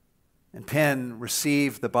 And Penn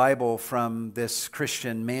received the Bible from this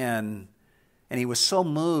Christian man, and he was so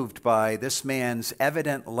moved by this man's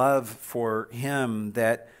evident love for him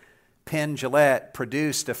that Penn Jillette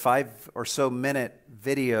produced a 5 or so minute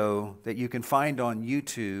video that you can find on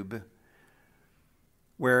YouTube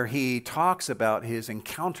where he talks about his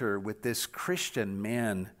encounter with this Christian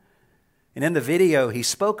man. And in the video, he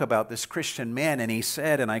spoke about this Christian man, and he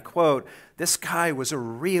said, and I quote, "This guy was a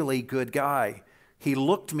really good guy. He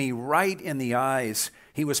looked me right in the eyes.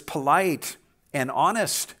 He was polite and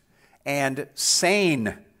honest and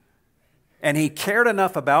sane. And he cared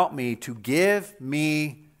enough about me to give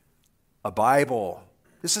me a Bible."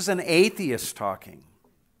 This is an atheist talking.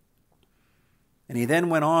 And he then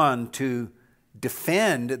went on to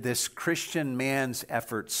defend this Christian man's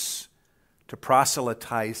efforts to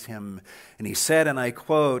proselytize him. And he said, and I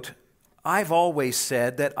quote, "I've always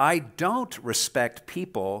said that I don't respect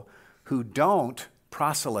people who don't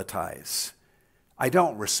proselytize. I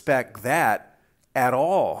don't respect that at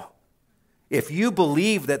all. If you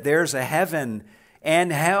believe that there's a heaven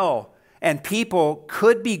and hell, and people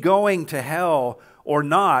could be going to hell or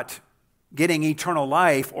not, getting eternal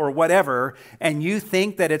life or whatever, and you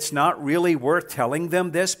think that it's not really worth telling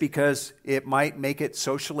them this because it might make it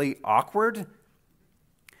socially awkward,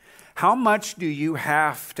 how much do you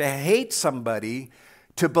have to hate somebody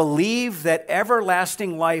to believe that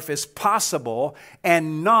everlasting life is possible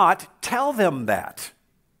and not tell them that?"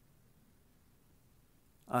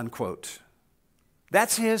 Unquote.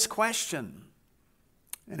 That's his question.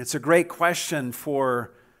 And it's a great question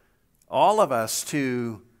for all of us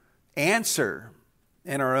to answer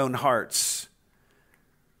in our own hearts.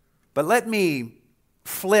 But let me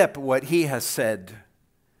flip what he has said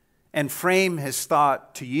and frame his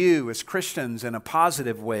thought to you as Christians in a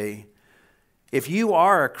positive way. If you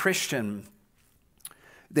are a Christian,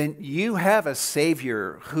 then you have a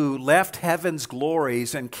Savior who left heaven's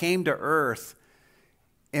glories and came to earth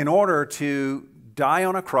in order to die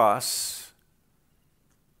on a cross,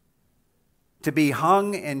 to be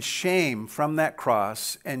hung in shame from that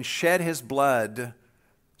cross and shed his blood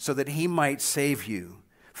so that he might save you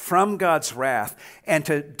from God's wrath and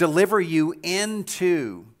to deliver you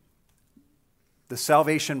into the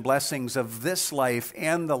salvation blessings of this life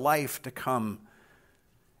and the life to come,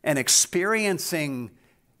 and experiencing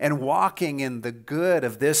and walking in the good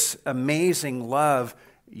of this amazing love.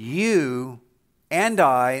 You and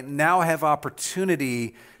I now have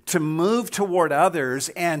opportunity to move toward others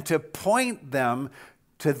and to point them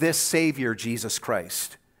to this Savior, Jesus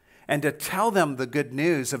Christ, and to tell them the good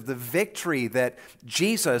news of the victory that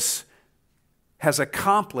Jesus has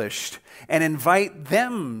accomplished, and invite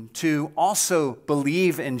them to also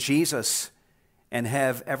believe in Jesus and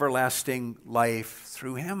have everlasting life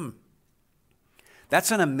through him. That's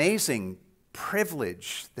an amazing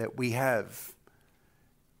privilege that we have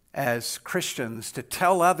as Christians, to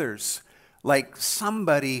tell others like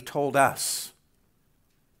somebody told us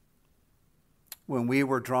when we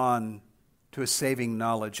were drawn to a saving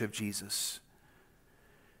knowledge of Jesus.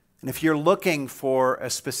 And if you're looking for a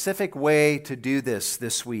specific way to do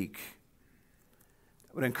this week,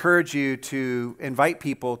 I would encourage you to invite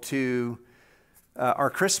people to our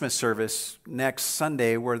Christmas service next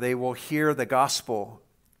Sunday, where they will hear the gospel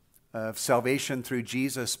of salvation through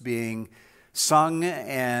Jesus being sung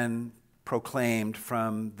and proclaimed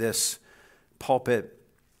from this pulpit.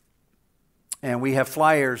 And we have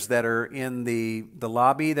flyers that are in the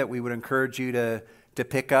lobby that we would encourage you to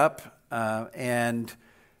pick up and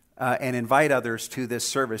invite others to this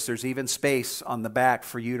service. There's even space on the back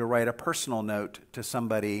for you to write a personal note to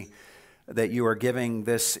somebody that you are giving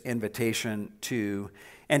this invitation to.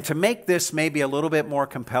 And to make this maybe a little bit more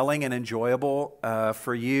compelling and enjoyable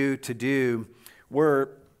for you to do,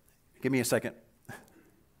 give me a second.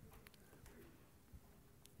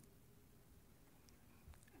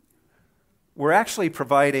 We're actually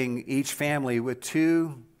providing each family with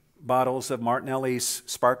 2 bottles of Martinelli's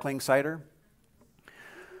sparkling cider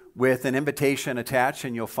with an invitation attached,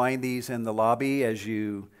 and you'll find these in the lobby as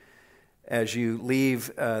you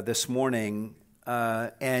leave this morning.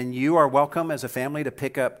 And you are welcome as a family to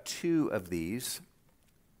pick up 2 of these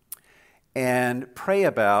and pray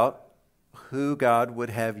about who God would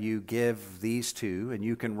have you give these to. And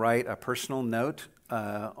you can write a personal note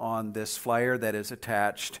on this flyer that is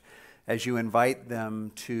attached as you invite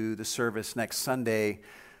them to the service next Sunday,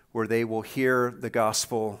 where they will hear the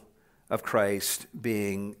gospel of Christ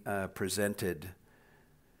being presented.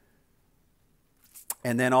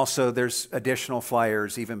 And then also there's additional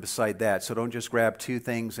flyers even beside that. So don't just grab 2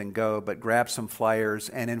 things and go, but grab some flyers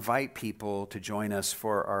and invite people to join us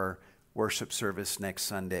for our worship service next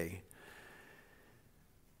Sunday.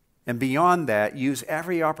 And beyond that, use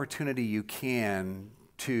every opportunity you can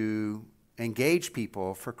to engage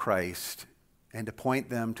people for Christ and to point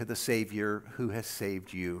them to the Savior who has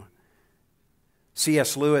saved you.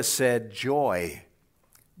 C.S. Lewis said, joy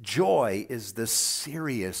is the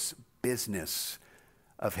serious business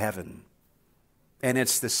of heaven. And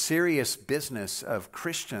it's the serious business of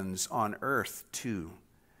Christians on earth too,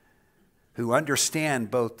 who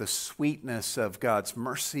understand both the sweetness of God's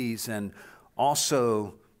mercies and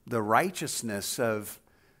also the righteousness of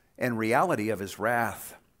and reality of his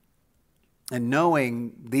wrath. And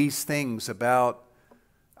knowing these things about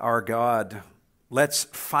our God, let's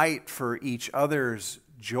fight for each other's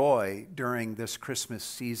joy during this Christmas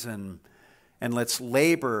season, and let's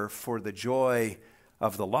labor for the joy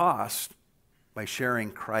of the lost by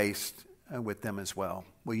sharing Christ with them as well.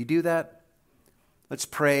 Will you do that? Let's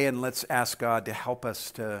pray and let's ask God to help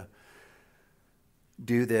us to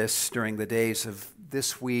do this during the days of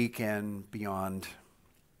this week and beyond.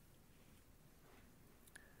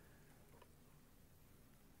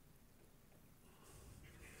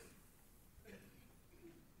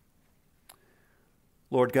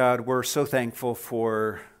 Lord God, we're so thankful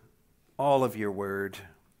for all of your word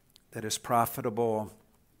that is profitable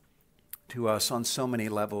to us on so many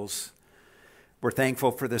levels. We're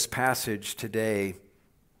thankful for this passage today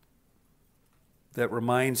that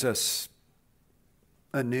reminds us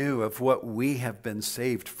anew of what we have been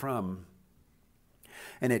saved from.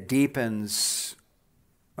 And it deepens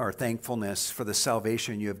our thankfulness for the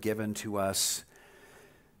salvation you have given to us.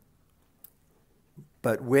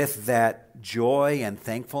 But with that joy and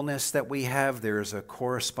thankfulness that we have, there is a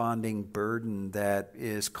corresponding burden that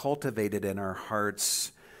is cultivated in our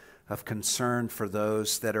hearts of concern for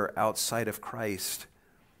those that are outside of Christ.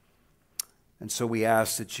 And so we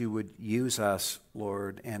ask that you would use us,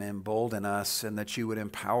 Lord, and embolden us, and that you would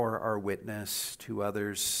empower our witness to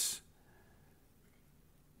others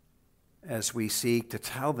as we seek to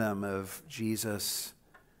tell them of Jesus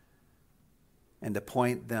and to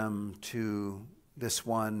point them to this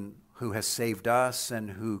one who has saved us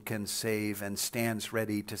and who can save and stands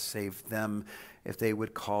ready to save them if they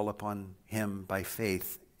would call upon him by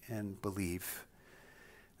faith and believe.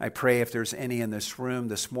 I pray if there's any in this room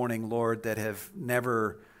this morning, Lord, that have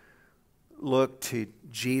never looked to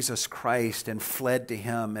Jesus Christ and fled to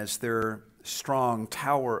him as their strong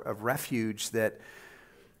tower of refuge, that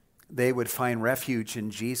they would find refuge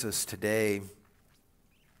in Jesus today,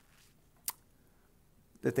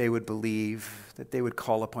 that they would believe, that they would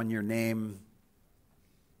call upon your name,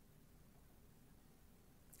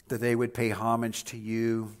 that they would pay homage to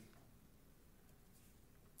you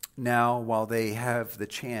now while they have the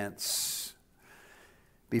chance,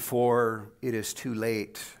 before it is too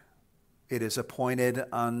late. It is appointed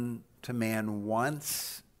unto man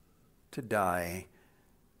once to die,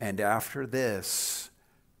 and after this,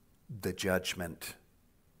 the judgment.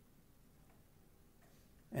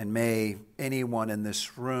 And may anyone in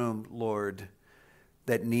this room, Lord,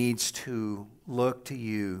 that needs to look to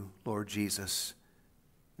you, Lord Jesus,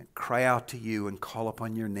 and cry out to you and call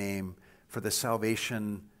upon your name for the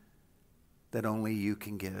salvation that only you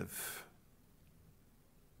can give.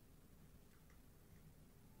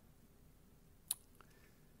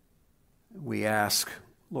 We ask,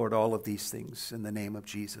 Lord, all of these things in the name of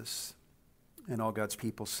Jesus. And all God's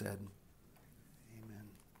people said,